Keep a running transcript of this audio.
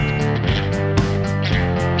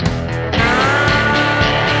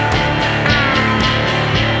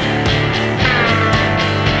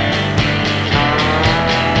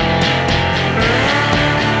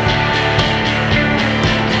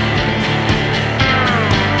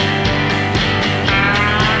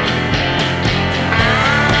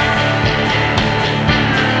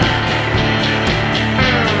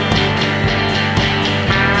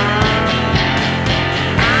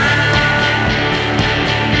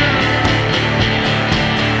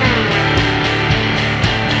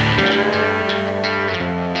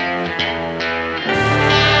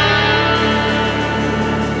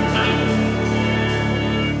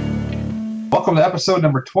episode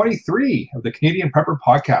number 23 of the Canadian Prepper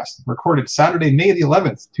Podcast, recorded Saturday, May the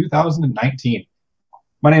 11th, 2019.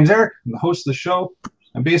 My name's Eric. I'm the host of the show.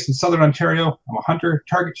 I'm based in Southern Ontario. I'm a hunter,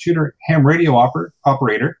 target shooter, ham radio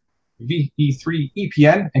operator, VE3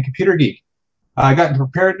 EPN, and computer geek. I got into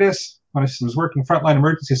preparedness when I was working frontline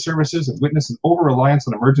emergency services and witnessed an over-reliance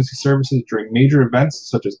on emergency services during major events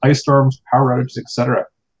such as ice storms, power outages, etc.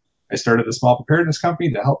 I started a small preparedness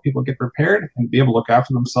company to help people get prepared and be able to look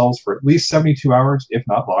after themselves for at least 72 hours, if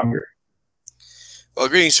not longer. Well,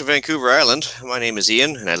 greetings from Vancouver Island. My name is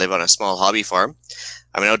Ian, and I live on a small hobby farm.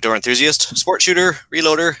 I'm an outdoor enthusiast, sport shooter,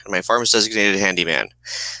 reloader, and my farm is designated handyman.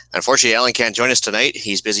 Unfortunately, Alan can't join us tonight.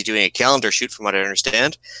 He's busy doing a calendar shoot, from what I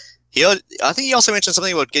understand. I think he also mentioned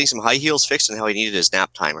something about getting some high heels fixed and how he needed his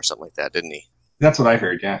nap time or something like that, didn't he? That's what I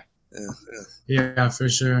heard, yeah. Yeah, for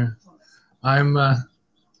sure.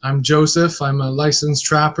 I'm Joseph. I'm a licensed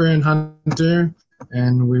trapper and hunter,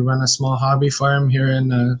 and we run a small hobby farm here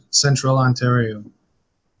in central Ontario.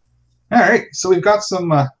 All right, so we've got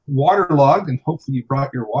some waterlogged, and hopefully you brought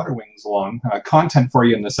your water wings along, content for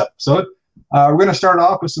you in this episode. We're going to start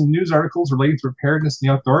off with some news articles relating to preparedness in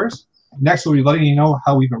the outdoors. Next, we'll be letting you know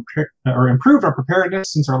how we've improved our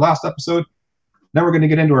preparedness since our last episode. Then we're going to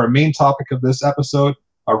get into our main topic of this episode,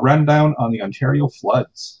 a rundown on the Ontario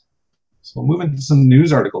floods. So we'll move into some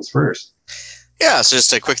news articles first. Yeah, so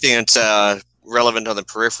just a quick thing that's relevant on the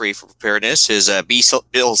periphery for preparedness is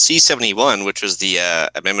Bill C-71, which was the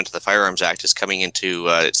amendment to the Firearms Act, is coming into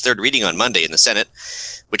its third reading on Monday in the Senate,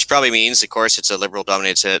 which probably means, of course, it's a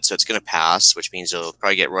Liberal-dominated Senate, so it's going to pass, which means it'll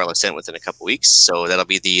probably get royal assent within a couple weeks. So that'll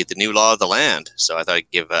be the new law of the land. So I thought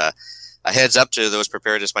I'd give a heads up to those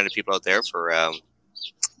preparedness-minded people out there for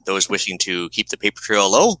those wishing to keep the paper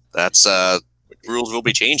trail low. That's rules will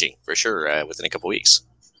be changing for sure within a couple weeks.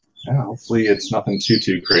 Yeah, hopefully it's nothing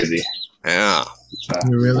too crazy. Yeah.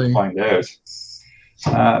 Really? We'll find out.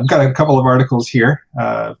 I've got a couple of articles here.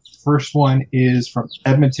 First one is from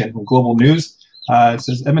Edmonton, from Global News. It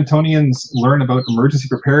says Edmontonians learn about emergency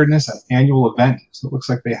preparedness at annual event. So it looks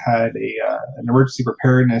like they had an emergency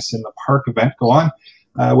preparedness in the park event go on,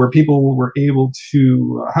 where people were able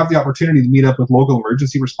to have the opportunity to meet up with local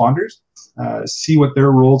emergency responders, see what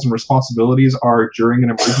their roles and responsibilities are during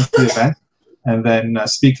an emergency event, and then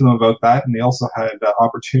speak to them about that. And they also had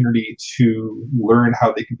opportunity to learn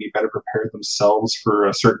how they can be better prepared themselves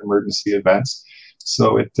for certain emergency events.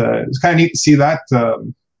 So it's kind of neat to see that,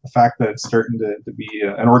 the fact that it's starting to be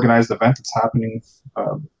an organized event that's happening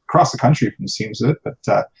across the country, from the seems of it.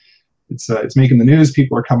 But it's making the news.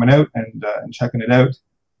 People are coming out and checking it out.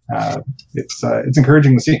 It's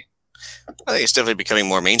encouraging to see. I think it's definitely becoming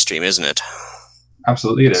more mainstream, isn't it?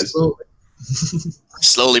 Absolutely, it is.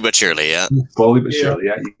 Slowly but surely, yeah. Slowly but surely,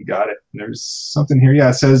 yeah, you got it. And there's something here, yeah,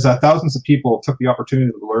 it says thousands of people took the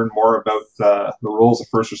opportunity to learn more about the roles that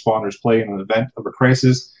first responders play in an event of a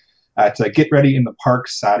crisis at Get Ready in the Park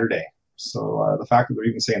Saturday. So the fact that they're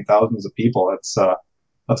even saying thousands of people,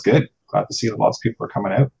 that's good. Glad to see that lots of people are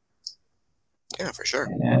coming out. Yeah, for sure.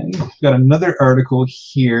 And we've got another article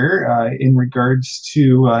here in regards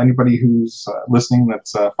to anybody who's listening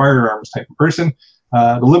that's a firearms type of person.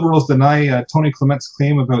 The Liberals deny Tony Clement's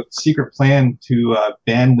claim about secret plan to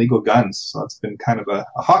ban legal guns. So it's been kind of a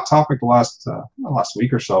hot topic the last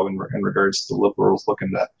week or so in regards to the Liberals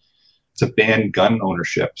looking to ban gun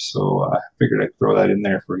ownership. So I figured I'd throw that in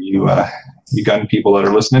there for you gun people that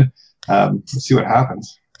are listening. We'll see what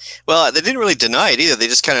happens. Well, they didn't really deny it either. They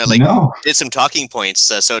just kind of did some talking points.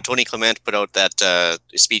 So Tony Clement put out that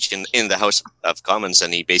speech in the House of Commons,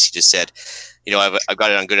 and he basically just said, I've got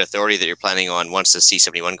it on good authority that you're planning on, once the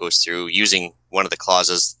C-71 goes through, using one of the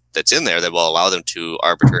clauses that's in there that will allow them to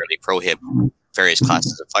arbitrarily prohibit various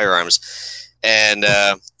classes of firearms. And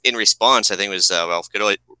in response, I think it was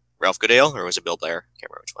Ralph Goodale, or was it Bill Blair? I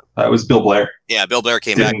can't remember which one. It was Bill Blair. Yeah, Bill Blair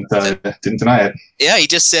came back. Didn't deny it. Yeah, he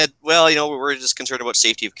just said, well, we're just concerned about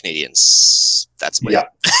safety of Canadians. That's what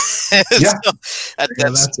that's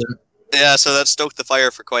it. Yeah, so that stoked the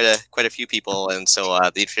fire for quite a few people, and so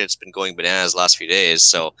the internet's been going bananas the last few days.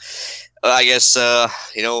 So I guess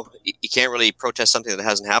you can't really protest something that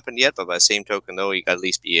hasn't happened yet, but by the same token, though, you got to at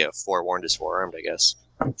least be forewarned is forearmed, I guess.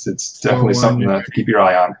 It's definitely something to keep your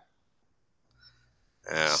eye on.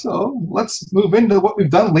 Yeah. So let's move into what we've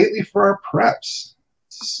done lately for our preps.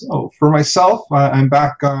 So for myself, I'm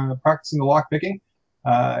back practicing the lock picking.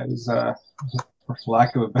 I was, for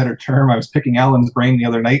lack of a better term, I was picking Alan's brain the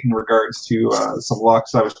other night in regards to some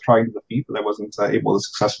locks I was trying to defeat, but I wasn't able to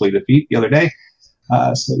successfully defeat the other day.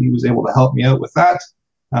 So he was able to help me out with that.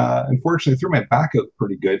 Unfortunately, threw my back out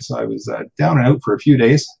pretty good, so I was down and out for a few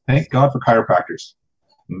days. Thank God for chiropractors.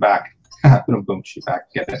 I'm back. Boom, boom, she's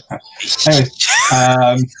back. Get it. Anyways,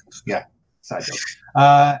 Yeah, side joke.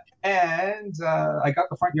 And I got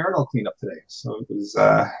the front yard all cleaned up today. So it was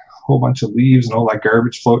a whole bunch of leaves and all that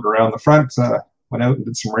garbage floating around the front. Went out and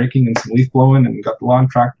did some raking and some leaf blowing and got the lawn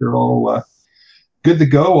tractor all good to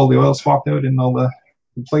go. All the oil swapped out in all the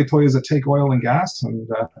play toys that take oil and gas, and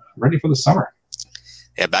ready for the summer.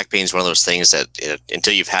 Yeah, back pain is one of those things that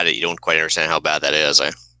until you've had it, you don't quite understand how bad that is.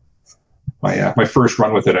 My first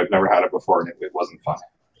run with it, I've never had it before, and it wasn't fun.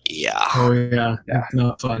 Yeah. Oh yeah.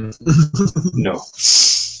 Not fun. No.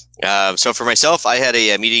 So for myself, I had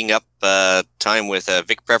a meeting up time with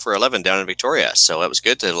Vic Prepper 11 down in Victoria. So that was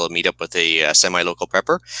good to meet up with a semi-local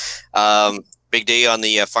prepper. Big day on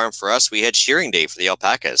the farm for us. We had shearing day for the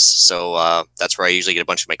alpacas. So that's where I usually get a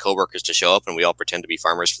bunch of my coworkers to show up, and we all pretend to be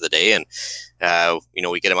farmers for the day. And,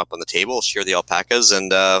 we get them up on the table, shear the alpacas,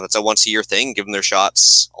 and it's a once-a-year thing, give them their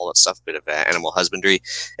shots, all that stuff, a bit of animal husbandry.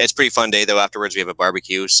 It's a pretty fun day, though. Afterwards, we have a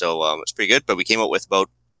barbecue, so it's pretty good. But we came up with about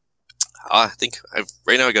I think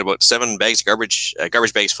right now I got about 7 bags of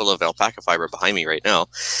garbage bags full of alpaca fiber behind me right now.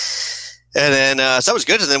 And then so that was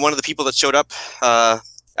good. And then one of the people that showed up,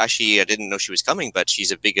 actually I didn't know she was coming, but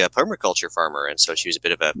she's a big permaculture farmer, and so she was a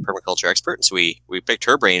bit of a permaculture expert. And so we picked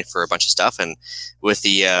her brain for a bunch of stuff, and with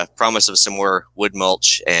the promise of some more wood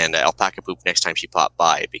mulch and alpaca poop next time she popped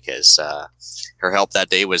by, because her help that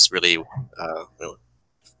day was really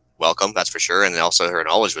welcome, that's for sure, and also her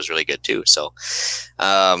knowledge was really good too. So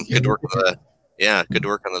good work on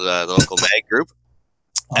the local mag group.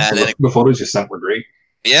 And then the photos you sent were great.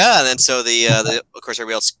 Yeah, and then so of course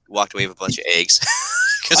everybody else walked away with a bunch of eggs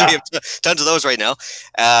because we have tons of those right now.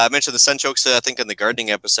 I mentioned the sunchokes, I think, in the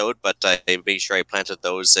gardening episode, but I made sure I planted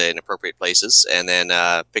those in appropriate places, and then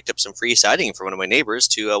picked up some free siding from one of my neighbors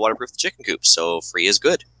to waterproof the chicken coops. So free is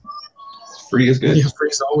good. Free is good. Yeah, free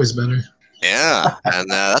is always better. Yeah, and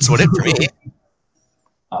that's what it for me.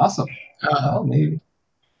 Awesome. Well, maybe.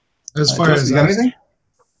 As far as you got anything?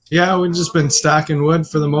 Yeah, we've just been stacking wood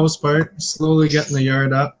for the most part, slowly getting the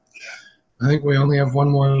yard up. I think we only have one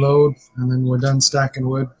more load, and then we're done stacking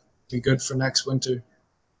wood. Be good for next winter.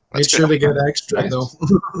 Make sure to get extra, though.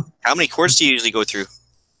 How many cords do you usually go through?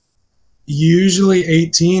 Usually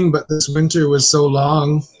 18, but this winter was so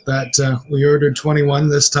long that we ordered 21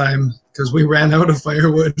 this time because we ran out of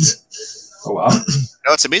firewood. Oh, wow.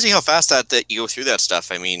 No, it's amazing how fast that you go through that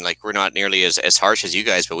stuff. I mean, like, we're not nearly as harsh as you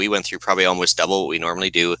guys, but we went through probably almost double what we normally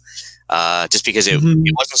do, just because it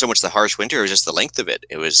wasn't so much the harsh winter, it was just the length of it.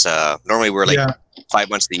 It was normally we're like 5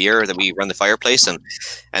 months of the year that we run the fireplace, and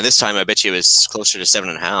this time I bet you it was closer to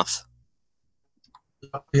 7.5.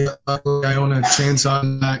 Yeah, I own a chainsaw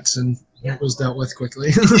and axe, and it was dealt with quickly.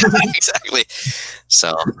 Exactly.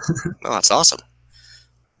 So, no, that's awesome.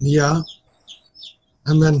 Yeah.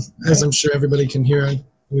 And then, as I'm sure everybody can hear,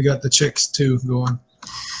 we got the chicks too going.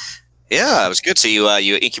 Yeah, it was good. So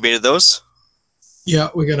you incubated those? Yeah,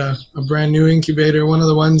 we got a brand new incubator. One of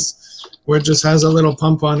the ones where it just has a little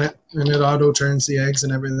pump on it, and it auto turns the eggs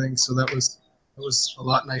and everything. So that was a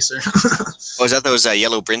lot nicer. Oh, is that those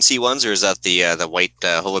yellow Brinsea ones, or is that the white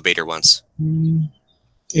Holobator ones?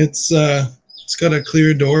 It's got a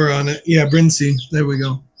clear door on it. Yeah, Brinsea. There we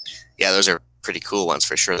go. Yeah, those are pretty cool ones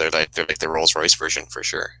for sure. They're like the Rolls Royce version for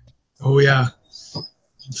sure. Oh yeah,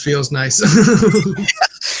 it feels nice.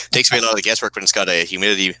 Takes away a lot of the guesswork when it's got a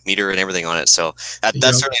humidity meter and everything on it. So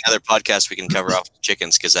that's certainly another podcast we can cover off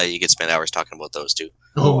chickens, because you could spend hours talking about those too.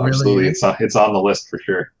 Oh, really? Absolutely, it's on the list for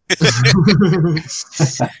sure.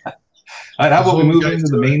 All right, how about we move into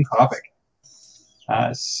the main topic?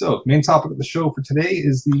 So, main topic of the show for today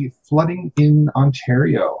is the flooding in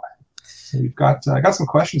Ontario. So we've got I got some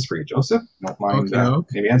questions for you, Joseph. Don't mind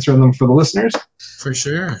maybe answering them for the listeners. For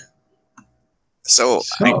sure. So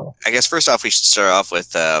I guess first off, we should start off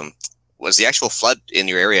with was the actual flood in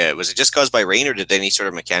your area, was it just caused by rain, or did any sort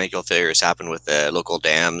of mechanical failures happen with local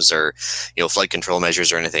dams or flood control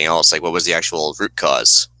measures or anything else? Like, what was the actual root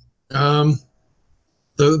cause? The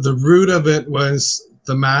root of it was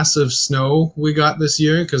the massive snow we got this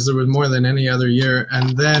year, because there was more than any other year,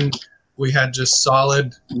 and then we had just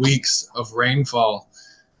solid weeks of rainfall.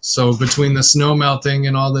 So between the snow melting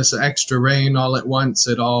and all this extra rain all at once,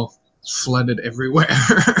 it all flooded everywhere.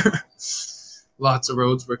 Lots of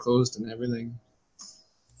roads were closed and everything.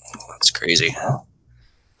 Oh, that's crazy. Well,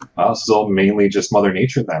 this is all mainly just Mother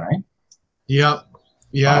Nature then, right? Yep.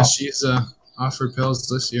 Yeah, wow. She's off her pills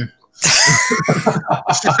this year.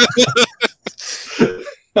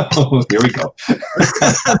 Oh, here we go.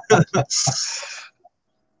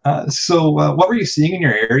 So what were you seeing in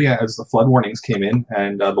your area as the flood warnings came in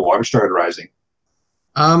and the water started rising?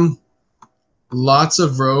 Lots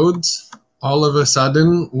of roads all of a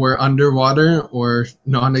sudden we're underwater or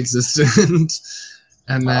non-existent.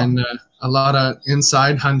 And then a lot of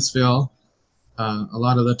inside Huntsville, a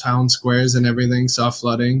lot of the town squares and everything saw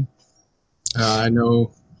flooding. I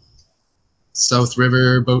know South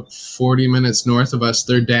River, about 40 minutes north of us,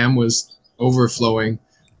 their dam was overflowing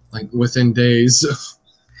like within days.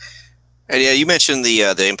 And yeah, you mentioned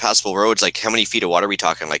the impassable roads. Like, how many feet of water are we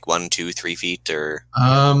talking? Like 1, 2, 3 feet, or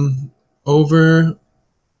Over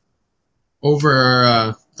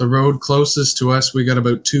the road closest to us, we got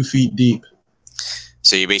about 2 feet deep.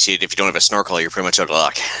 so you basically, if you don't have a snorkel, you're pretty much out of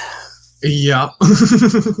luck. Yeah.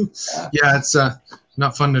 Yeah, it's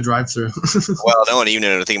not fun to drive through. Well, no, and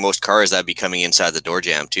even I think most cars that'd be coming inside the door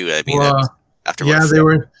jam too. I mean, after yeah,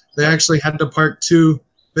 they actually had to park 2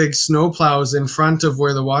 big snow plows in front of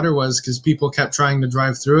where the water was because people kept trying to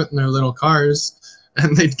drive through it in their little cars,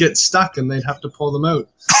 and they'd get stuck and they'd have to pull them out.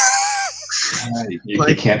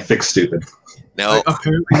 You can't fix stupid. No,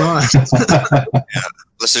 apparently not.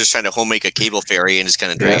 unless they're just trying to home make a cable ferry and just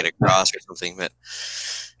kind of drag it across or something. But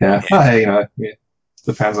it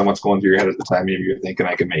depends on what's going through your head at the time. Maybe you're thinking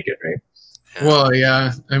I can make it, right? Well,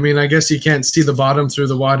 yeah. I mean, I guess you can't see the bottom through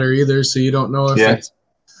the water either, so you don't know if it's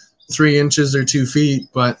 3 inches or 2 feet.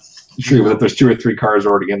 But true, but if there's 2 or 3 cars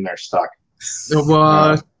already in there stuck,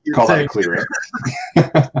 call that a clear.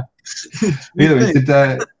 Anyways,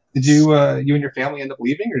 did you and your family end up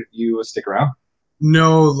leaving, or did you stick around?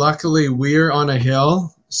 No, luckily we're on a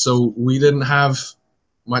hill, so we didn't have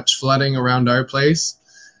much flooding around our place.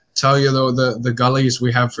 Tell you though, the gullies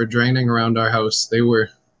we have for draining around our house, they were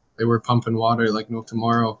pumping water like no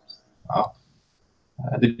tomorrow. Wow.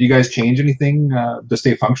 Did you guys change anything to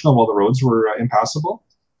stay functional while the roads were impassable?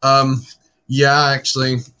 Yeah,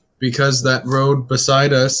 actually, because that road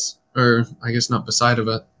beside us, or I guess not beside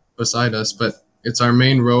us, but it's our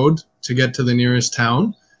main road to get to the nearest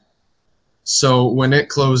town. So when it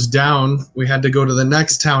closed down, we had to go to the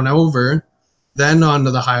next town over, then onto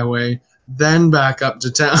the highway, then back up to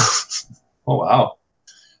town. Oh, wow.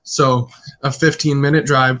 So a 15-minute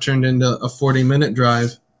drive turned into a 40-minute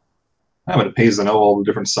drive. Yeah, but it pays to know all the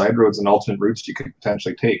different side roads and alternate routes you could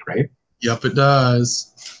potentially take, right? Yep, it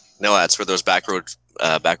does. No, that's where those back road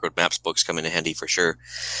maps books come in handy for sure.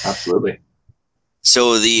 Absolutely.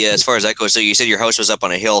 So as far as that goes, so you said your house was up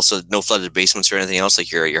on a hill, so no flooded basements or anything else.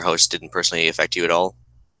 Like your house didn't personally affect you at all.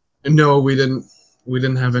 No, we didn't. We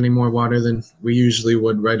didn't have any more water than we usually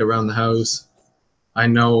would right around the house. I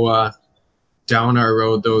know down our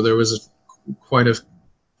road though there was quite a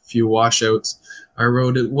few washouts. Our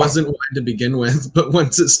road, it wasn't wide to begin with, but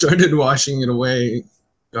once it started washing it away, it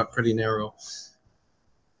got pretty narrow.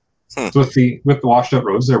 So with the washed out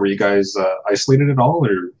roads there, were you guys isolated at all,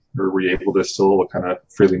 or were you able to still kind of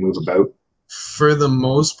freely move about? For the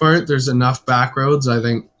most part, there's enough back roads. I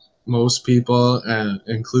think most people,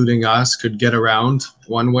 including us, could get around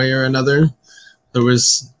one way or another. There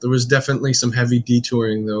was definitely some heavy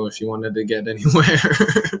detouring though if you wanted to get anywhere.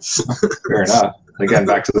 Fair enough. Again,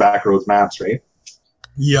 back to the back roads maps, right?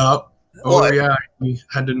 Yep. Oh yeah, you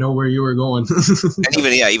had to know where you were going. And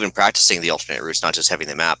even practicing the alternate routes, not just having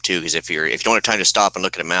the map too. Because if you don't have time to stop and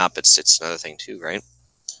look at a map, it's another thing too, right?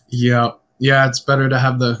 Yeah, it's better to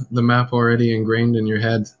have the map already ingrained in your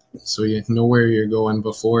head, so you know where you're going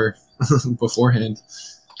beforehand.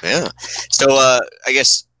 Yeah. So I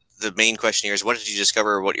guess the main question here is, what did you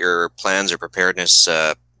discover? What your plans or preparedness?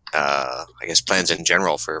 I guess plans in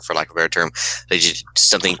general, for lack of a better term. Did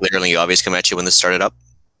something glaringly obvious come at you when this started up?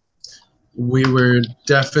 We were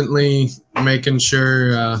definitely making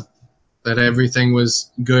sure that everything was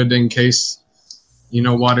good in case,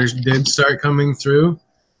 water did start coming through.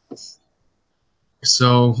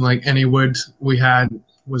 So, like, any wood we had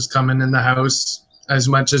was coming in the house as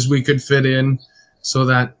much as we could fit in so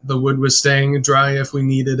that the wood was staying dry if we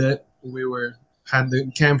needed it. We had the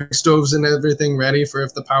camping stoves and everything ready for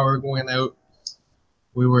if the power went out.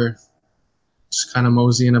 We were just kind of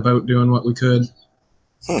moseying about doing what we could.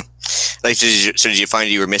 Like, did you find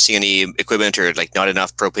you were missing any equipment, or like not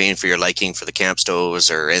enough propane for your liking for the camp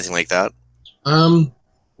stoves or anything like that?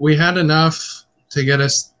 We had enough to get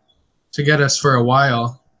us for a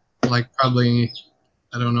while, like probably,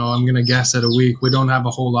 I don't know, I'm gonna guess at a week. We don't have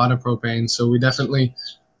a whole lot of propane, so we definitely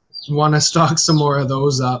want to stock some more of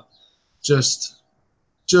those up, just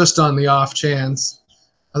on the off chance.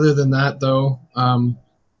 Other than that, though,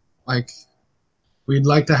 like, we'd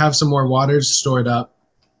like to have some more water stored up.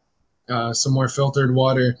 Some more filtered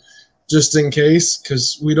water, just in case,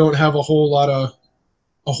 because we don't have a whole lot of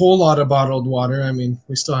bottled water. I mean,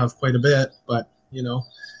 we still have quite a bit, but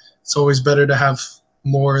it's always better to have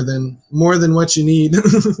more than what you need.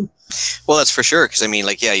 Well, that's for sure. Because I mean,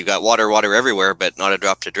 like, yeah, you've got water everywhere, but not a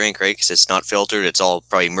drop to drink, right? Because it's not filtered. It's all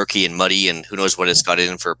probably murky and muddy, and who knows what it's got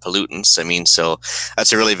in for pollutants. I mean, so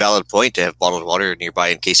that's a really valid point to have bottled water nearby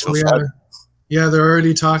in case of a flood. Yeah, they're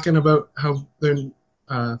already talking about how they're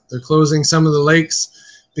closing some of the lakes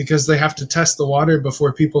because they have to test the water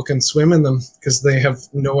before people can swim in them because they have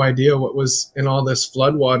no idea what was in all this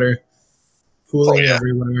flood water pooling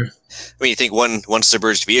everywhere. I mean, you think one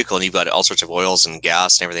submerged vehicle and you've got all sorts of oils and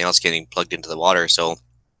gas and everything else getting plugged into the water. So,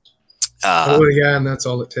 and that's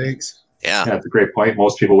all it takes. Yeah, that's a great point.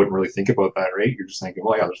 Most people wouldn't really think about that, right? You're just thinking,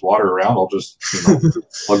 well, yeah, there's water around. I'll just,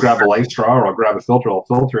 I'll grab a life straw or I'll grab a filter. I'll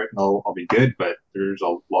filter it and I'll be good. But there's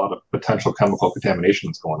a lot of potential chemical contamination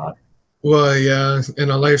that's going on. Well, yeah,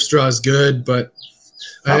 and a life straw is good, but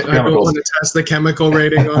I don't want to test the chemical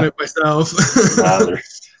rating on it myself.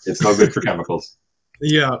 It's no good for chemicals.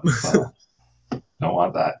 Yeah. Don't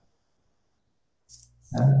want that.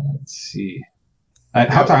 Let's see.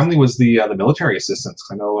 How timely was the military assistance?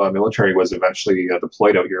 I know military was eventually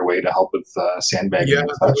deployed out your way to help with sandbagging. Yeah,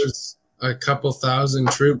 there was a couple thousand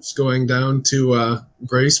troops going down to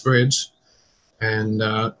Bracebridge, and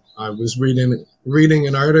I was reading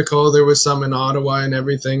an article. There was some in Ottawa and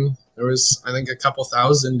everything. There was, I think, a couple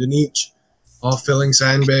thousand in each, all filling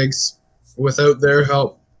sandbags. Without their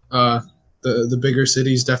help, the bigger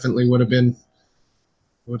cities definitely would have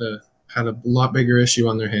had a lot bigger issue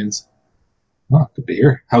on their hands. Oh, good to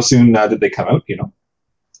hear. How soon did they come out?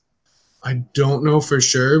 I don't know for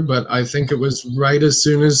sure, but I think it was right as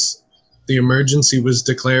soon as the emergency was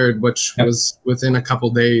declared, which was within a couple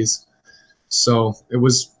days. So it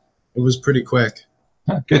was pretty quick.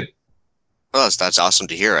 Good. Well, that's awesome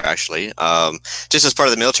to hear, actually. Just as part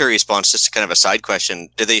of the military response, just kind of a side question,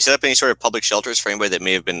 did they set up any sort of public shelters for anybody that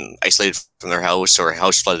may have been isolated from their house or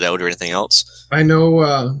house flooded out or anything else? I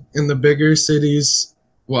know in the bigger cities,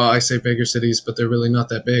 well, I say bigger cities, but they're really not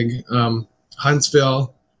that big,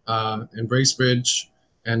 Huntsville and Bracebridge,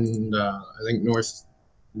 and I think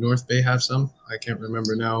North Bay have some. I can't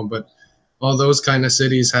remember now, but all those kind of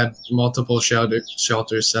cities had multiple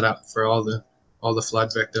shelters set up for all the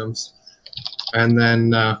flood victims. And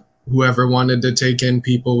then whoever wanted to take in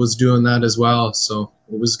people was doing that as well. So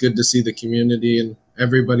it was good to see the community and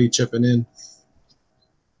everybody chipping in.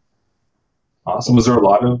 Awesome. Was there a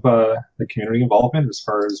lot of the community involvement as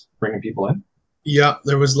far as bringing people in? Yeah,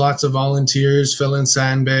 there was lots of volunteers filling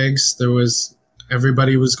sandbags.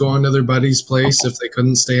 Everybody was going to their buddy's place if they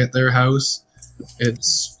couldn't stay at their house.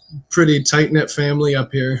 It's pretty tight-knit family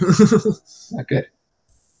up here. Good.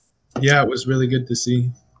 Yeah, it was really good to see.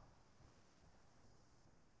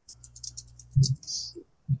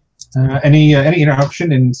 Any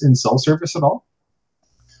interruption in cell service at all?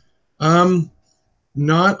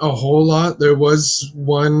 Not a whole lot. There was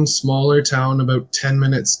one smaller town about 10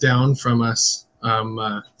 minutes down from us. They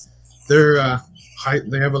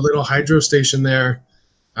have a little hydro station there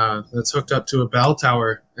that's hooked up to a bell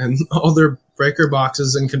tower, and all their breaker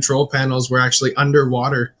boxes and control panels were actually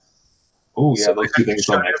underwater. Oh yeah, so those two things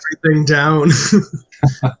shut everything down.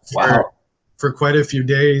 Wow. For quite a few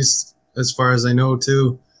days, as far as I know,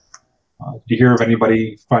 too. Did you hear of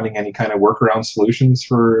anybody finding any kind of workaround solutions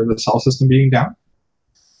for the cell system being down?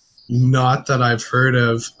 Not that I've heard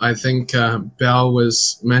of. I think Bell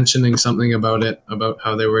was mentioning something about it, about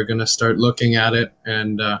how they were going to start looking at it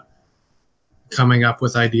and coming up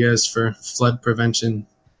with ideas for flood prevention.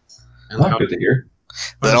 And good to hear.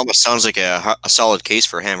 That almost sounds like a solid case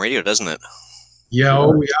for ham radio, doesn't it? Yeah,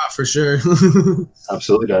 oh yeah, for sure.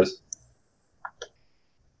 Absolutely does.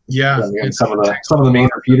 Yeah, and some of the main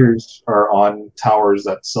repeaters are on towers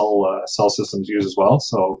that cell systems use as well.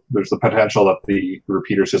 So there's the potential that the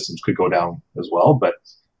repeater systems could go down as well. But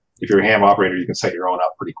if you're a ham operator, you can set your own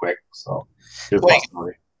up pretty quick. So there's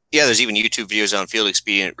possibility. Yeah, there's even YouTube videos on field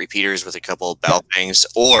expedient repeaters with a couple of bell bangs,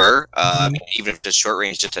 or even if it's short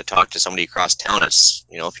range, just to talk to somebody across town. It's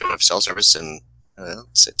if you don't have cell service, and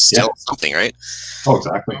it's still something, right? Oh,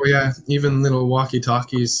 exactly. Oh yeah, even little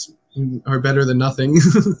walkie-talkies are better than nothing.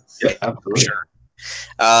 Yeah, absolutely. Sure.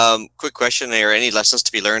 Quick question: are there any lessons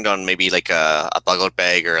to be learned on maybe like a bug out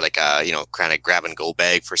bag or like a kind of grab and go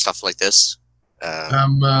bag for stuff like this?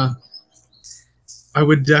 I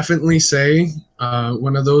would definitely say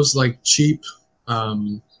one of those like cheap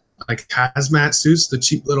like hazmat suits, the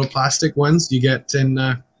cheap little plastic ones you get in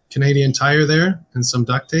Canadian Tire there, and some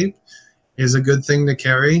duct tape is a good thing to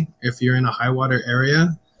carry if you're in a high water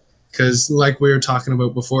area. Because like we were talking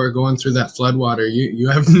about before, going through that flood water, you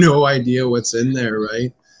have no idea what's in there,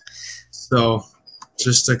 right? So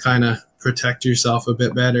just to kind of protect yourself a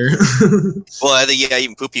bit better. Well, I think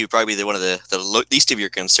even poopy would probably be one of the least of your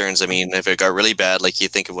concerns. I mean, if it got really bad, like you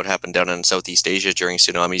think of what happened down in Southeast Asia during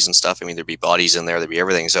tsunamis and stuff. I mean, there'd be bodies in there, there'd be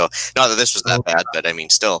everything. So not that this was that bad, but I mean,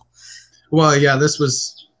 still. Well, yeah, this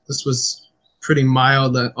was pretty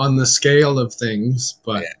mild on the scale of things,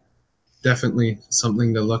 but definitely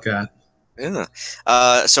something to look at. Yeah.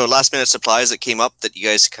 So last minute supplies that came up that you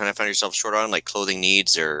guys kind of found yourself short on, like clothing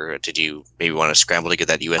needs, or did you maybe want to scramble to get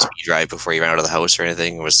that USB drive before you ran out of the house or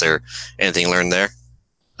anything? Was there anything learned there?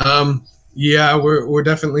 Yeah, we're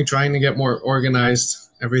definitely trying to get more organized.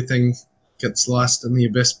 Everything gets lost in the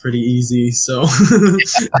abyss pretty easy, so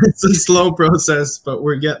it's a slow process, but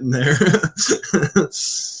we're getting there.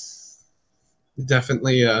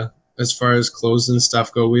 Definitely, as far as clothes and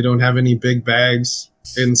stuff go, we don't have any big bags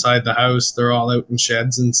inside the house. They're all out in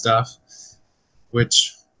sheds and stuff,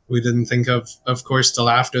 which we didn't think of course, till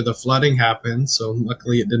after the flooding happened. So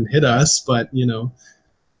luckily it didn't hit us, but you know,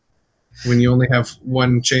 when you only have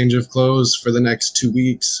one change of clothes for the next 2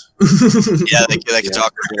 weeks. Yeah, that gets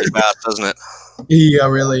awkward really fast, doesn't it? Yeah,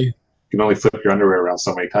 really. You can only flip your underwear around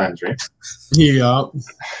so many times, right? Yeah.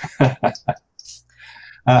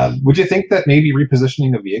 Would you think that maybe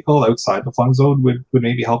repositioning a vehicle outside the flood zone would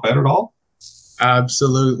maybe help out at all?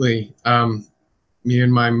 Absolutely. Me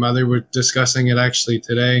and my mother were discussing it actually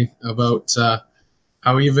today about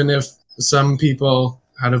how even if some people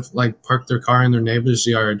had to like park their car in their neighbor's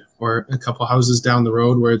yard or a couple houses down the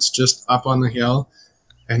road where it's just up on the hill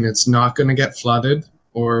and it's not going to get flooded,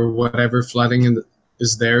 or whatever flooding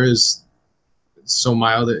is there is so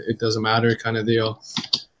mild it doesn't matter kind of deal,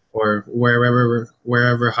 or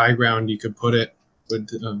wherever high ground you could put it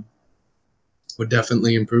would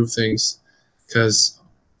definitely improve things, because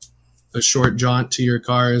a short jaunt to your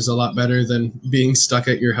car is a lot better than being stuck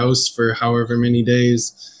at your house for however many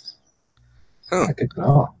days.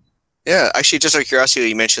 Oh. Yeah, actually, just out of curiosity,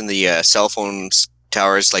 you mentioned the cell phone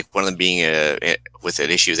towers, like one of them being with an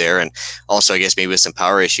issue there, and also I guess maybe with some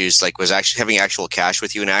power issues. Like, was actually having actual cash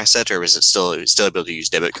with you an asset, or was it still able to use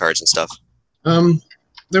debit cards and stuff?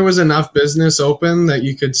 There was enough business open that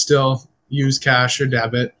you could still use cash or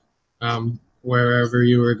debit wherever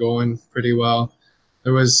you were going pretty well.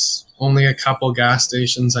 There was only a couple gas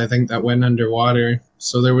stations, I think, that went underwater,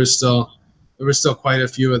 so there was still quite a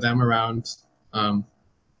few of them around.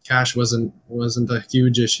 Cash wasn't a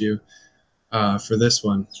huge issue for this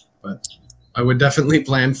one, but I would definitely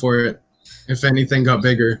plan for it if anything got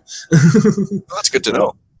bigger. Well, that's good to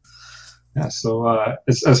know. Yeah. So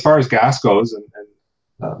as far as gas goes, and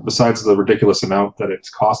besides the ridiculous amount that it's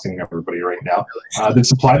costing everybody right now, did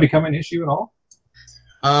supply become an issue at all?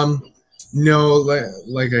 No,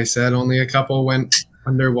 like I said, only a couple went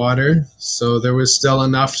underwater, so there was still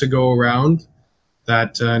enough to go around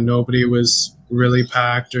that nobody was really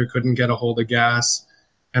packed or couldn't get a hold of gas.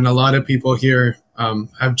 And a lot of people here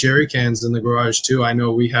have jerry cans in the garage too. I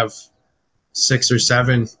know we have 6 or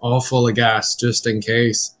 7 all full of gas just in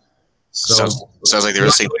case. So sounds like they're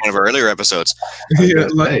listening to one of our earlier episodes. Yeah,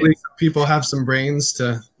 luckily people have some brains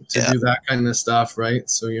to do that kind of stuff, right?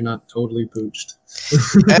 So you're not totally pooched.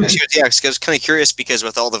 Yeah, I was kind of curious because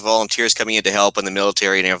with all the volunteers coming in to help in the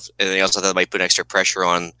military and everything else, I thought that might put extra pressure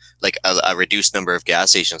on like a reduced number of gas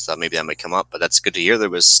stations. Thought maybe that might come up, but that's good to hear that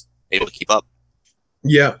it was able to keep up.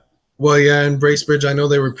 Yeah. Well, yeah, in Bracebridge, I know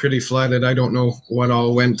they were pretty flooded. I don't know what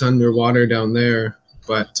all went underwater down there,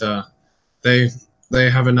 but they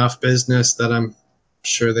have enough business that I'm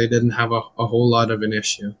sure they didn't have a whole lot of an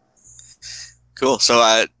issue. Cool.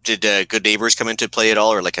 So did good neighbors come into play at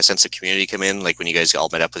all, or like a sense of community come in, like when you guys all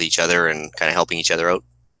met up with each other and kind of helping each other out?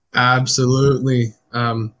 Absolutely.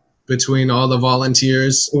 Between all the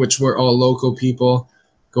volunteers, which were all local people,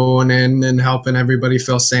 going in and helping everybody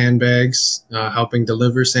fill sandbags, helping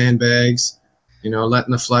deliver sandbags,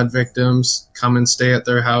 letting the flood victims come and stay at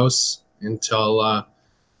their house until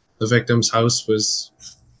the victim's house was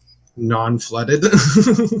non-flooded,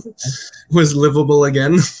 was livable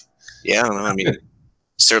again. Yeah, I mean, it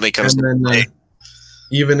certainly comes. And then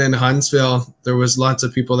even in Huntsville, there was lots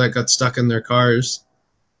of people that got stuck in their cars,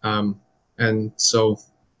 and so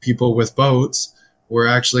people with boats were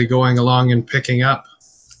actually going along and picking up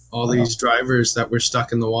all these drivers that were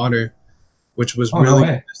stuck in the water, which was really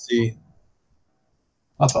good to see.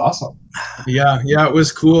 That's awesome. Yeah, it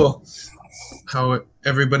was cool how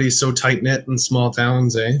everybody's so tight-knit in small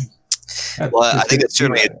towns, eh? Well, I think it's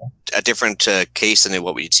certainly a different case than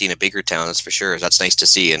what we'd see in a bigger town, that's for sure. That's nice to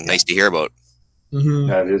see and nice to hear about. Mm-hmm.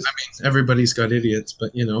 That is. I mean, everybody's got idiots,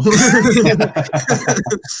 but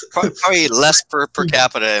Probably less per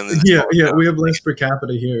capita. Yeah, we have less per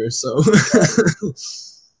capita here, so.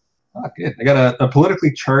 Oh, good. I got a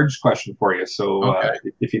politically charged question for you. So Okay.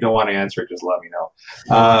 if you don't want to answer it, just let me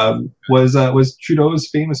know. Was Trudeau's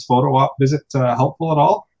famous photo op visit helpful at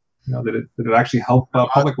all? Did it actually help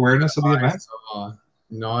public awareness of the event?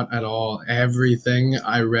 Not at all. Everything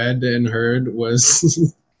I read and heard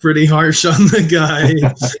was pretty harsh on the guy.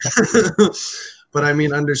 But I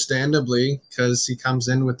mean, understandably, because he comes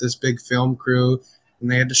in with this big film crew and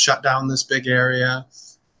they had to shut down this big area.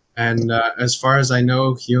 And as far as I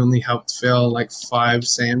know, he only helped fill like 5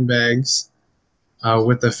 sandbags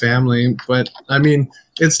with the family. But I mean,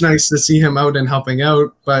 it's nice to see him out and helping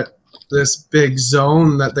out. But this big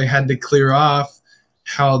zone that they had to clear off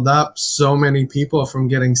held up so many people from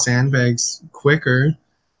getting sandbags quicker.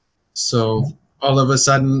 So all of a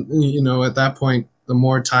sudden, at that point, the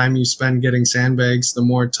more time you spend getting sandbags, the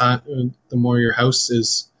more your house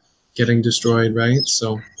is getting destroyed, right?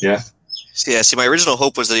 So Yeah. Yeah, see, my original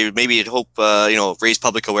hope was that he would maybe raise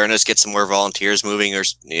public awareness, get some more volunteers moving, or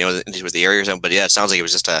into the area or something. But yeah, it sounds like it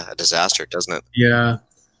was just a disaster, doesn't it?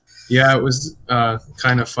 yeah, it was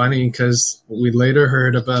kind of funny because we later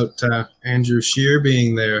heard about Andrew Scheer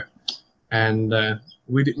being there, and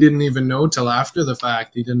we didn't even know till after the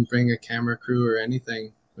fact. He didn't bring a camera crew or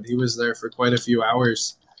anything, but he was there for quite a few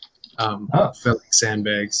hours filling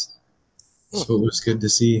sandbags. So it was good to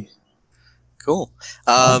see. Cool.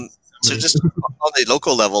 So just on the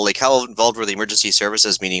local level, like how involved were the emergency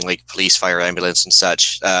services, meaning like police, fire, ambulance, and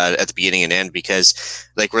such, at the beginning and end? Because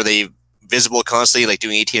like were they visible constantly, like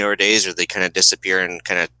doing 18-hour days, or they kind of disappear and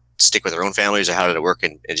kind of stick with their own families, or how did it work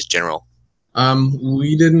in just general?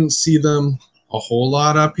 We didn't see them a whole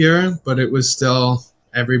lot up here, but it was still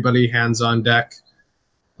everybody hands on deck.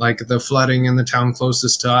 Like the flooding in the town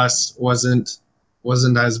closest to us wasn't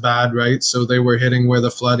as bad, right? So they were hitting where the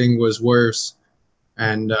flooding was worse,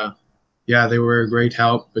 and they were a great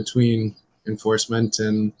help between enforcement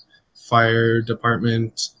and fire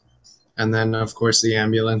department, and then of course the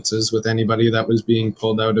ambulances with anybody that was being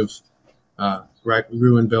pulled out of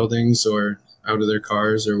ruined buildings or out of their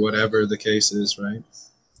cars or whatever the case is, right?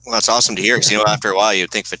 Well, that's awesome to hear, because after a while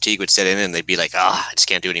you'd think fatigue would set in and they'd be like, I just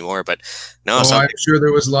can't do anymore. But no, I'm sure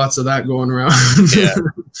there was lots of that going around. Yeah.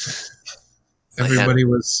 Everybody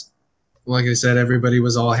was, like I said, everybody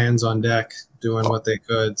was all hands on deck doing what they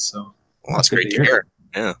could. So that's great to hear.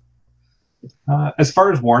 Yeah. As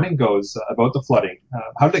far as warning goes about the flooding,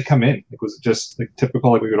 how did it come in? Like, was it just like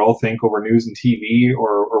typical, like we would all think over news and TV,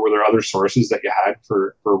 or were there other sources that you had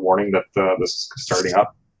for warning that this is starting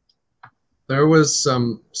up? There was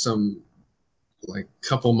some like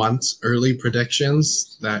couple months early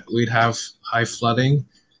predictions that we'd have high flooding,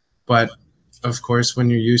 but of course, when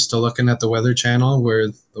you're used to looking at the Weather Channel, where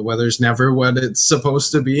the weather's never what it's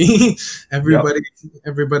supposed to be,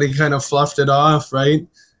 everybody kind of fluffed it off, right?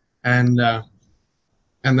 And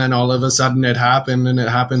then all of a sudden it happened, and it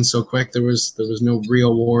happened so quick. There was no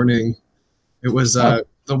real warning. It was the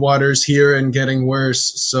water's here and getting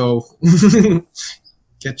worse. So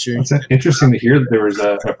get your. It's interesting to hear that there was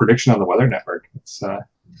a prediction on the Weather Network. It's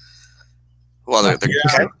well,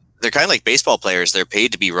 they're kind of like baseball players. They're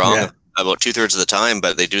paid to be wrong about 2/3 of the time,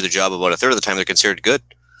 but they do the job about 1/3 of the time. They're considered good.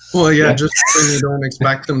 Well, just when you don't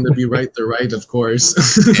expect them to be right, they're right, of course.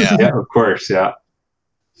 Yeah, of course, yeah.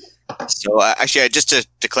 So actually, just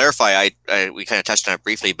to clarify, we kind of touched on it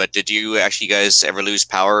briefly, but did you actually guys ever lose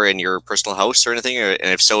power in your personal house or anything? And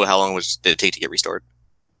if so, how long did it take to get restored?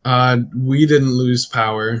 We didn't lose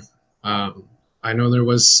power. I know there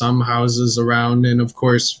was some houses around, and of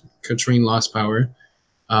course, Katrine lost power.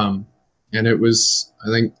 And it was,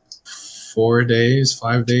 I think, 5 days,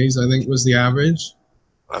 I think was the average.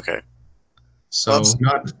 Okay. So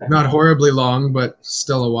not horribly long, but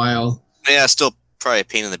still a while. Yeah, still probably a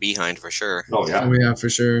pain in the behind for sure. Oh yeah. Oh yeah, for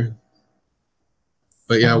sure.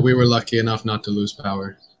 But yeah, we were lucky enough not to lose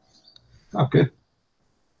power. Oh, good.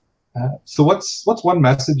 So what's one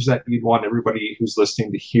message that you'd want everybody who's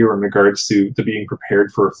listening to hear in regards to being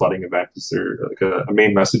prepared for a flooding event? Is there like a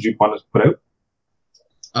main message you'd want to put out?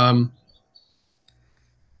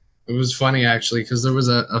 It was funny actually, because there was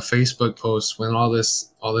a Facebook post when all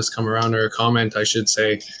this come around, or a comment I should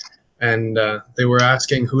say, and they were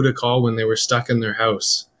asking who to call when they were stuck in their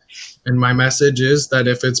house. And my message is that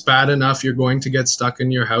if it's bad enough you're going to get stuck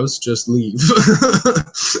in your house, just leave.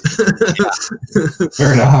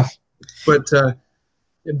 Fair enough. But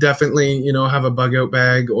definitely, have a bug out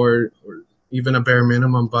bag, or even a bare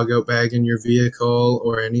minimum bug out bag in your vehicle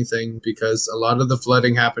or anything, because a lot of the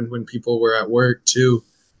flooding happened when people were at work too.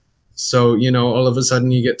 So, all of a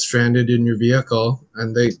sudden you get stranded in your vehicle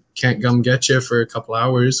and they can't come get you for a couple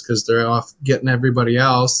hours because they're off getting everybody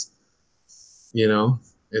else. It all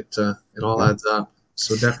adds up.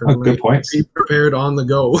 So Oh, definitely good points. be prepared on the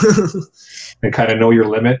go. And kind of know your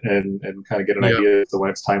limit and kind of get an Yeah. idea as to when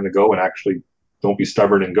it's time to go, and actually don't be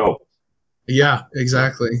stubborn and go. Yeah,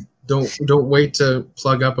 exactly. Don't wait to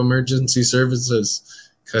plug up emergency services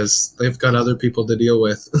because they've got other people to deal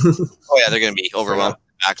with. Oh yeah, they're going to be overwhelmed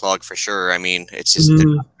with the backlog for sure. I mean, it's just they're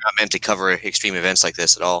not meant to cover extreme events like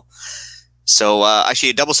this at all. So actually,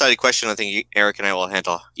 a double-sided question. I think Eric and I will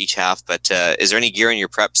handle each half. But is there any gear in your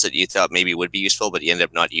preps that you thought maybe would be useful, but you ended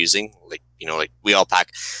up not using? Like like we all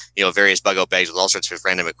pack, various bug-out bags with all sorts of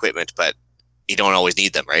random equipment, but you don't always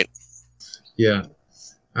need them, right? Yeah.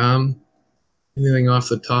 Anything off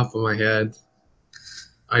the top of my head,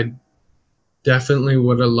 I definitely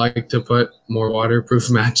would have liked to put more waterproof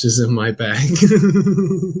matches in my bag.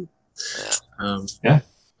 Yeah.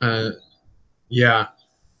 Yeah,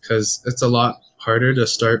 because it's a lot harder to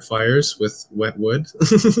start fires with wet wood,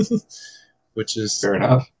 which is Fair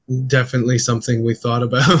enough. definitely something we thought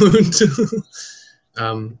about.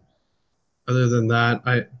 Other than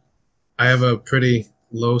that, I have a pretty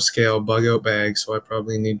low scale bug out bag, so I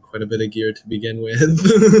probably need quite a bit of gear to begin with.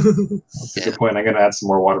 That's a good point. I'm going to add some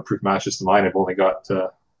more waterproof matches to mine. I've only got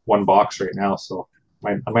one box right now, so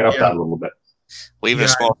I might up that a little bit. Well, even a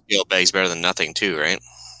Yeah. small scale bag's better than nothing too, right?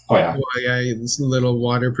 Oh yeah, Well, yeah, it's little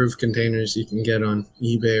waterproof containers you can get on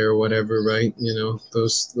eBay or whatever, right?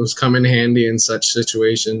 Those come in handy in such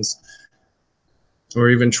situations. Or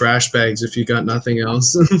even trash bags if you got nothing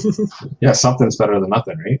else. yeah. Something's better than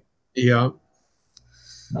nothing, right? Yeah.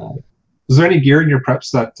 Was there any gear in your preps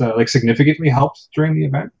that like significantly helped during the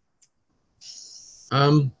event?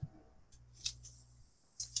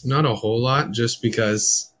 Not a whole lot, just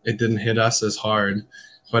because it didn't hit us as hard.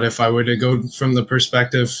 But if I were to go from the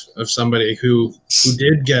perspective of somebody who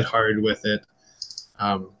did get hard with it,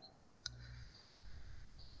 I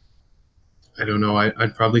don't know.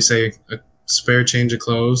 I'd probably say a spare change of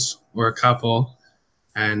clothes or a couple,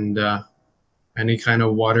 and any kind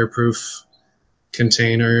of waterproof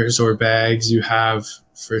containers or bags you have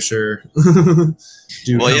for sure. Well,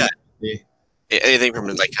 yeah. Yeah. Anything from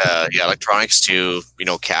like electronics to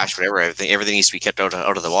cash, whatever. Everything needs to be kept out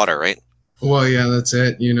of the water, right? Well, yeah, that's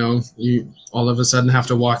it. You all of a sudden have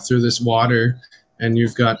to walk through this water, and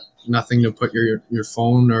you've got nothing to put your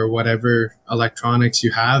phone or whatever electronics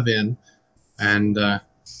you have in, and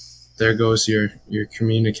there goes your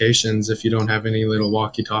communications if you don't have any little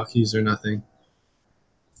walkie-talkies or nothing.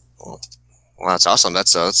 Well, that's awesome.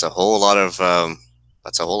 That's a whole lot of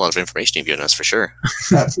information you've given us for sure.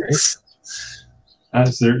 That's great.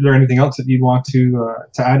 Is there anything else that you'd want to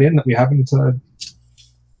add in that we haven't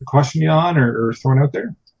questioned you on or thrown out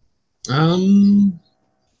there? Can't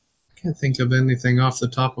think of anything off the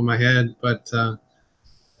top of my head, but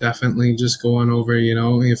definitely just going over,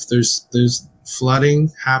 if there's flooding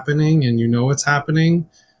happening and it's happening,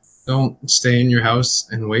 don't stay in your house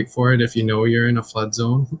and wait for it if you know you're in a flood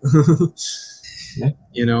zone.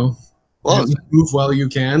 Yeah. Well, Move while you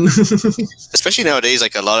can. especially nowadays,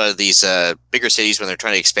 like a lot of these bigger cities, when they're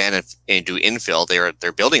trying to expand and do infill,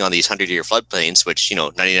 they're building on these 100-year floodplains, which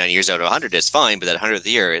 99 years out of 100 is fine, but that 100th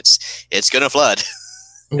year, it's gonna flood.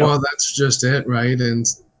 Well, that's just it, right? And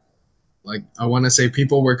like, I want to say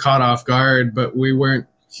people were caught off guard, but we weren't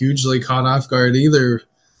hugely caught off guard either.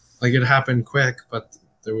 Like, it happened quick, but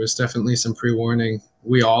there was definitely some pre-warning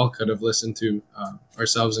we all could have listened to,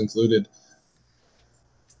 ourselves included.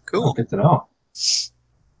 Cool. Good to know.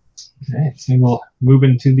 Okay, so we'll move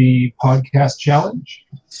into the podcast challenge.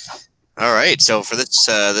 All right. So for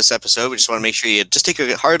this episode, we just want to make sure you just take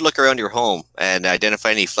a hard look around your home and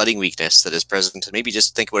identify any flooding weakness that is present, and maybe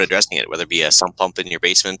just think about addressing it, whether it be a sump pump in your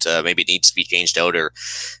basement, maybe it needs to be changed out or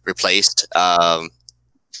replaced, and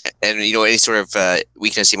any sort of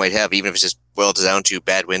weakness you might have, even if it's just boiled down to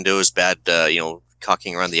bad windows, bad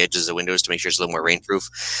caulking around the edges of the windows to make sure it's a little more rainproof.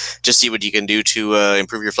 Just see what you can do to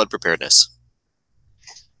improve your flood preparedness.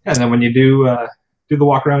 And then when you do the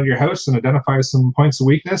walk around your house and identify some points of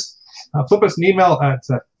weakness, flip us an email at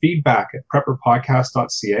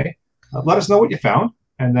feedback@prepperpodcast.ca. Let us know what you found,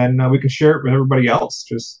 and then we can share it with everybody else.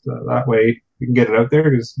 Just that way we can get it out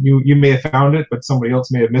there, because you may have found it, but somebody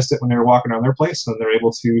else may have missed it when they were walking around their place, and they're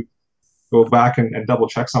able to go back and double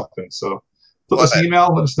check something. So flip us an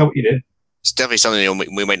email, let us know what you did. It's definitely something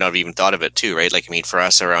we might not have even thought of it too, right? Like, I mean, for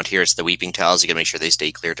us around here, it's the weeping tiles. You got to make sure they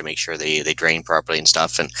stay clear, to make sure they drain properly and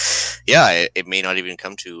stuff. And yeah, it may not even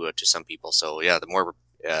come to some people. So yeah, the more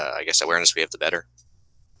I guess awareness we have, the better.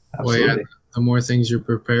 Absolutely. Well, yeah, the more things you're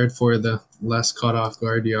prepared for, the less caught off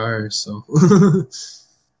guard you are. So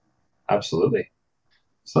Absolutely.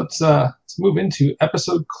 So let's move into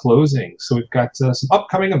episode closing. So we've got some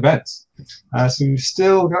upcoming events. So we've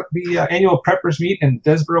still got the annual Preppers Meet in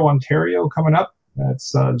Desborough, Ontario coming up.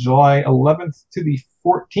 That's July 11th to the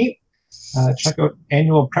 14th. Check out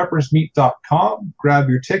annualpreppersmeet.com. Grab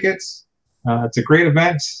your tickets. It's a great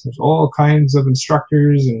event. There's all kinds of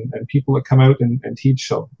instructors and people that come out and teach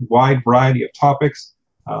a wide variety of topics.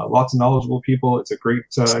 Lots of knowledgeable people. It's a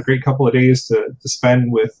great couple of days to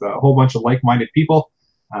spend with a whole bunch of like-minded people.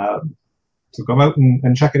 So come out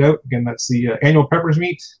and check it out. Again, that's the annual Preppers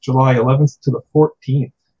Meet, July 11th to the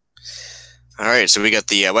 14th. All right, so we got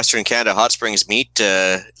the Western Canada Hot Springs Meet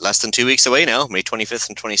less than 2 weeks away now, May 25th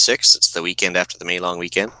and 26th. It's the weekend after the May long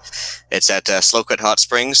weekend. It's at Slowcut Hot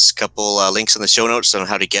Springs. Couple links in the show notes on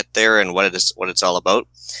how to get there and what it's all about.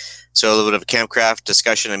 So a little bit of a campcraft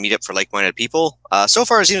discussion and meetup for like-minded people. So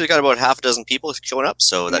far, it seems we've got about half a dozen people showing up,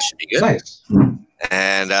 so that should be good. Nice.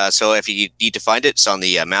 And so if you need to find it, it's on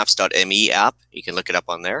the maps.me app. You can look it up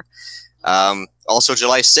on there. Also,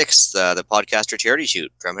 July 6th, the Podcaster Charity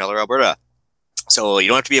Shoot from Heller, Alberta. So you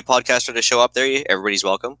don't have to be a podcaster to show up there. Everybody's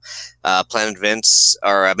welcome. Planned events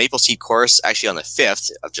are a Maple Seed course. Actually, on the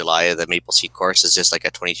 5th of July, the Maple Seed course is just like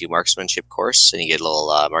a 22 marksmanship course, and you get a little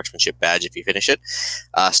marksmanship badge if you finish it.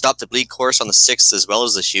 Stop the Bleed course on the 6th as well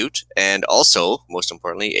as the shoot, and also, most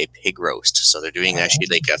importantly, a pig roast. So they're doing actually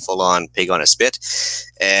like a full-on pig on a spit.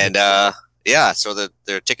 And yeah, so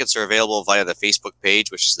their tickets are available via the Facebook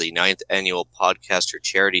page, which is the 9th Annual Podcaster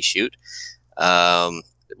Charity Shoot.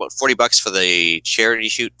 About $40 for the charity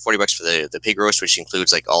shoot, $40 for the pig roast, which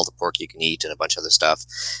includes like all the pork you can eat and a bunch of other stuff.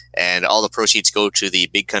 And all the proceeds go to the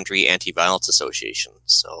Big Country Anti-Violence Association.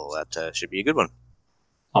 So that should be a good one.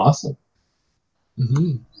 Awesome.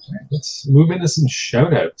 Mm-hmm. Right, let's move into some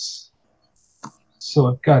shout-outs. So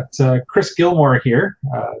I've got Chris Gilmore here.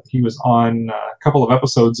 He was on a couple of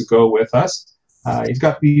episodes ago with us. He's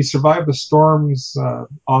got the Survive the Storms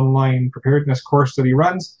online preparedness course that he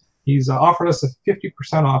runs. He's offered us a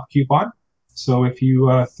 50% off coupon. So if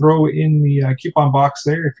you throw in the coupon box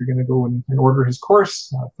there, if you're going to go and order his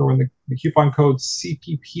course, throw in the coupon code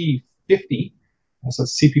CPP50. So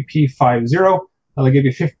it's CPP50. That'll give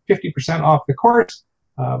you 50% off the course.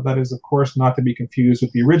 That is, of course, not to be confused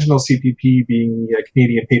with the original CPP being the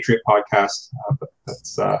Canadian Patriot Podcast. But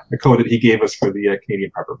that's the code that he gave us for the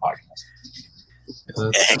Canadian Prepper Podcast.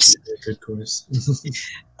 That's a good course.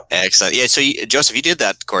 Excellent. Yeah, so Joseph, you did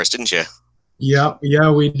that course, didn't you? Yeah,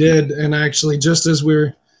 we did. And actually, just as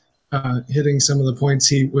we're hitting some of the points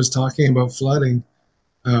he was talking about flooding,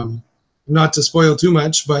 not to spoil too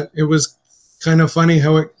much, but it was kind of funny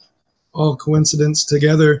how it all coincidence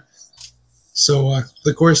together. So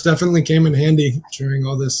the course definitely came in handy during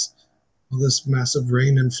all this massive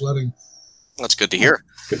rain and flooding. That's good to hear.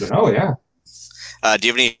 Good to know, yeah. Do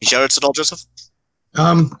you have any shout-outs at all, Joseph?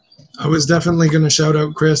 I was definitely going to shout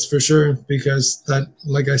out Chris for sure, because that,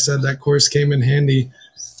 like I said, that course came in handy.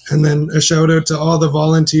 And then a shout out to all the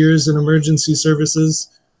volunteers and emergency services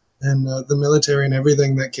and the military and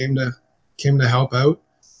everything that came to help out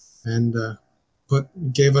and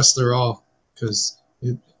gave us their all, because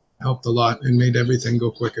it helped a lot and made everything go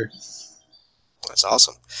quicker. That's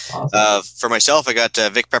awesome. For myself, I got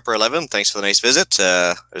Vic Prepper 11. Thanks for the nice visit.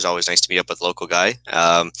 It was always nice to meet up with a local guy.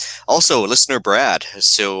 Also, listener Brad.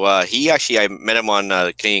 So I met him on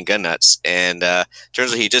Canadian Gun Nuts, and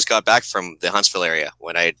turns out he just got back from the Huntsville area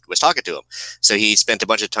when I was talking to him. So he spent a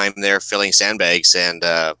bunch of time there filling sandbags, and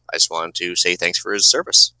I just wanted to say thanks for his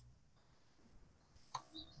service.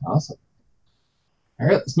 Awesome. All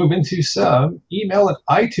right, let's move into some email and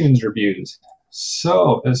iTunes reviews.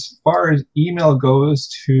 So as far as email goes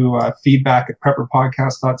to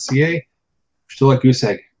feedback@prepperpodcast.ca, we're still at goose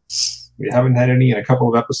egg. We haven't had any in a couple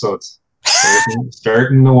of episodes.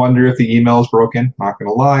 Starting to wonder if the email is broken. Not going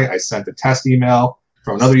to lie, I sent a test email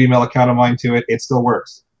from another email account of mine to it. It still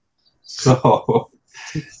works. So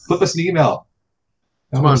flip us an email.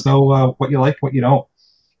 Let us know what you like, what you don't.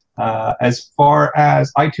 As far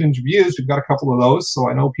as iTunes reviews, we've got a couple of those, so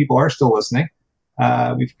I know people are still listening.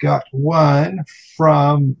 We've got one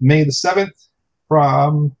from May the 7th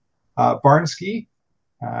from Barnski,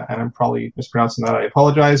 and I'm probably mispronouncing that. I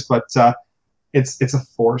apologize, but it's a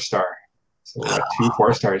 4-star. So we're at 2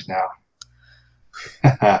 4-stars now.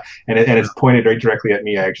 and it's pointed right directly at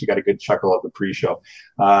me. I actually got a good chuckle at the pre-show.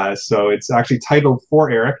 So it's actually titled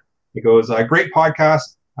For Eric. It goes, great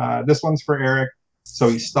podcast. This one's for Eric. So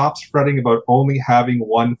he stops fretting about only having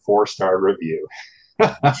 1 4-star review.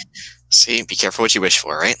 See, be careful what you wish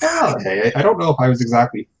for, right? Well, hey, I don't know if I was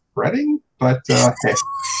exactly fretting, but hey,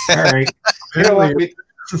 all right. You know what?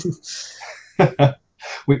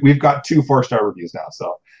 We've got 2 4-star reviews now,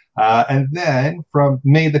 so And then from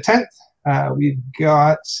May the 10th, we've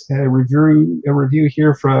got a review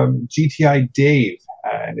here from GTI Dave,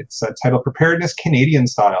 and it's titled Preparedness Canadian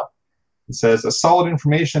Style. It says, a solid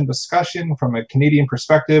information discussion from a Canadian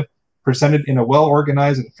perspective, presented in a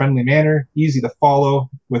well-organized and friendly manner, easy to follow,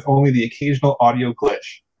 with only the occasional audio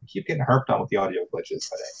glitch. I keep getting harped on with the audio glitches,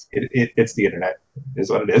 but it's the internet, is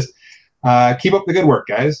what it is. Keep up the good work,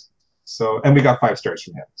 guys. So, and we got 5 stars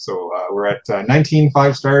from him. So we're at 19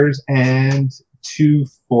 5 stars and 2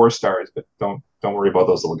 4 stars, but don't worry about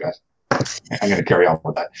those little guys. I'm going to carry on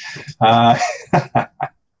with that.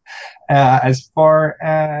 As far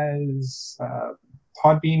as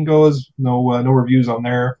Podbean goes, no reviews on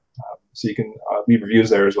there. So you can leave reviews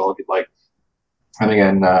there as well if you'd like. And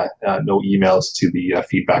again, no emails to the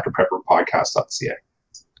feedback at prepperpodcast.ca.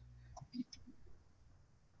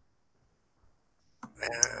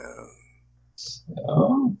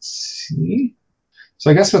 So, let's see.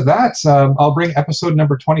 So I guess with that, I'll bring episode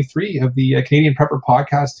number 23 of the Canadian Prepper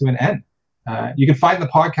Podcast to an end. You can find the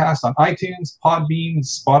podcast on iTunes, Podbean,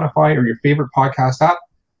 Spotify, or your favorite podcast app.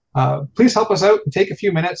 Please help us out and take a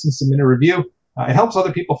few minutes and submit a review. It helps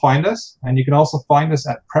other people find us, and you can also find us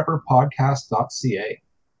at prepperpodcast.ca.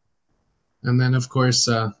 And then, of course,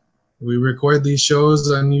 we record these shows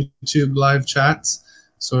on YouTube live chats.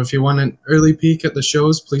 So if you want an early peek at the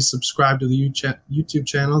shows, please subscribe to the YouTube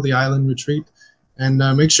channel, The Island Retreat, and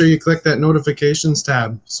make sure you click that notifications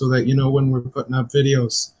tab so that you know when we're putting up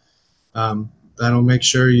videos. That'll make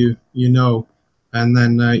sure you know. And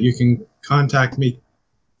then you can contact me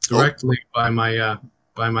directly by my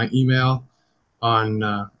email on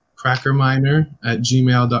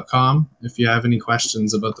crackerminer@gmail.com if you have any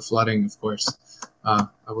questions about the flooding, of course. I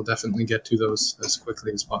will definitely get to those as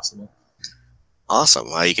quickly as possible. Awesome.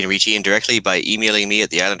 You can reach Ian directly by emailing me at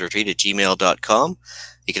theislandretreat@gmail.com.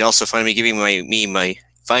 You can also find me giving me my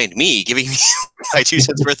 2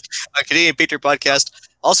 cents worth on Canadian Patriot Podcast,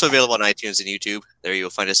 also available on iTunes and YouTube. There you'll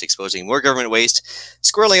find us exposing more government waste,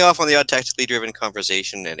 squirreling off on the odd tactically driven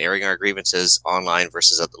conversation, and airing our grievances online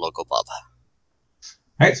versus at the local pub.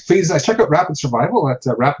 All right, so please check out Rapid Survival at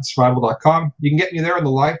rapidsurvival.com. You can get me there in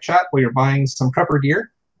the live chat while you're buying some prepper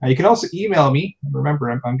gear. You can also email me.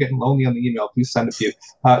 Remember, I'm getting lonely on the email. Please send a few.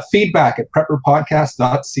 Feedback at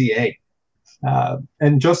prepperpodcast.ca.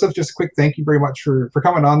 And Joseph, just a quick thank you very much for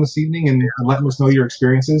coming on this evening and letting us know your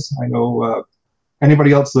experiences. I know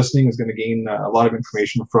anybody else listening is going to gain a lot of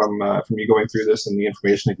information from you going through this and the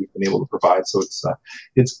information that you've been able to provide. So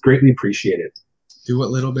it's greatly appreciated. Do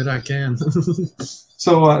what little bit I can.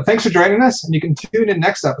 So thanks for joining us, and you can tune in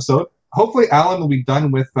next episode. Hopefully Alan will be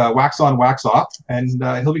done with Wax On, Wax Off, and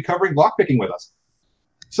he'll be covering lockpicking with us.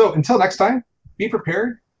 So until next time, be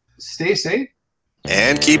prepared, stay safe,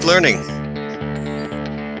 and keep learning.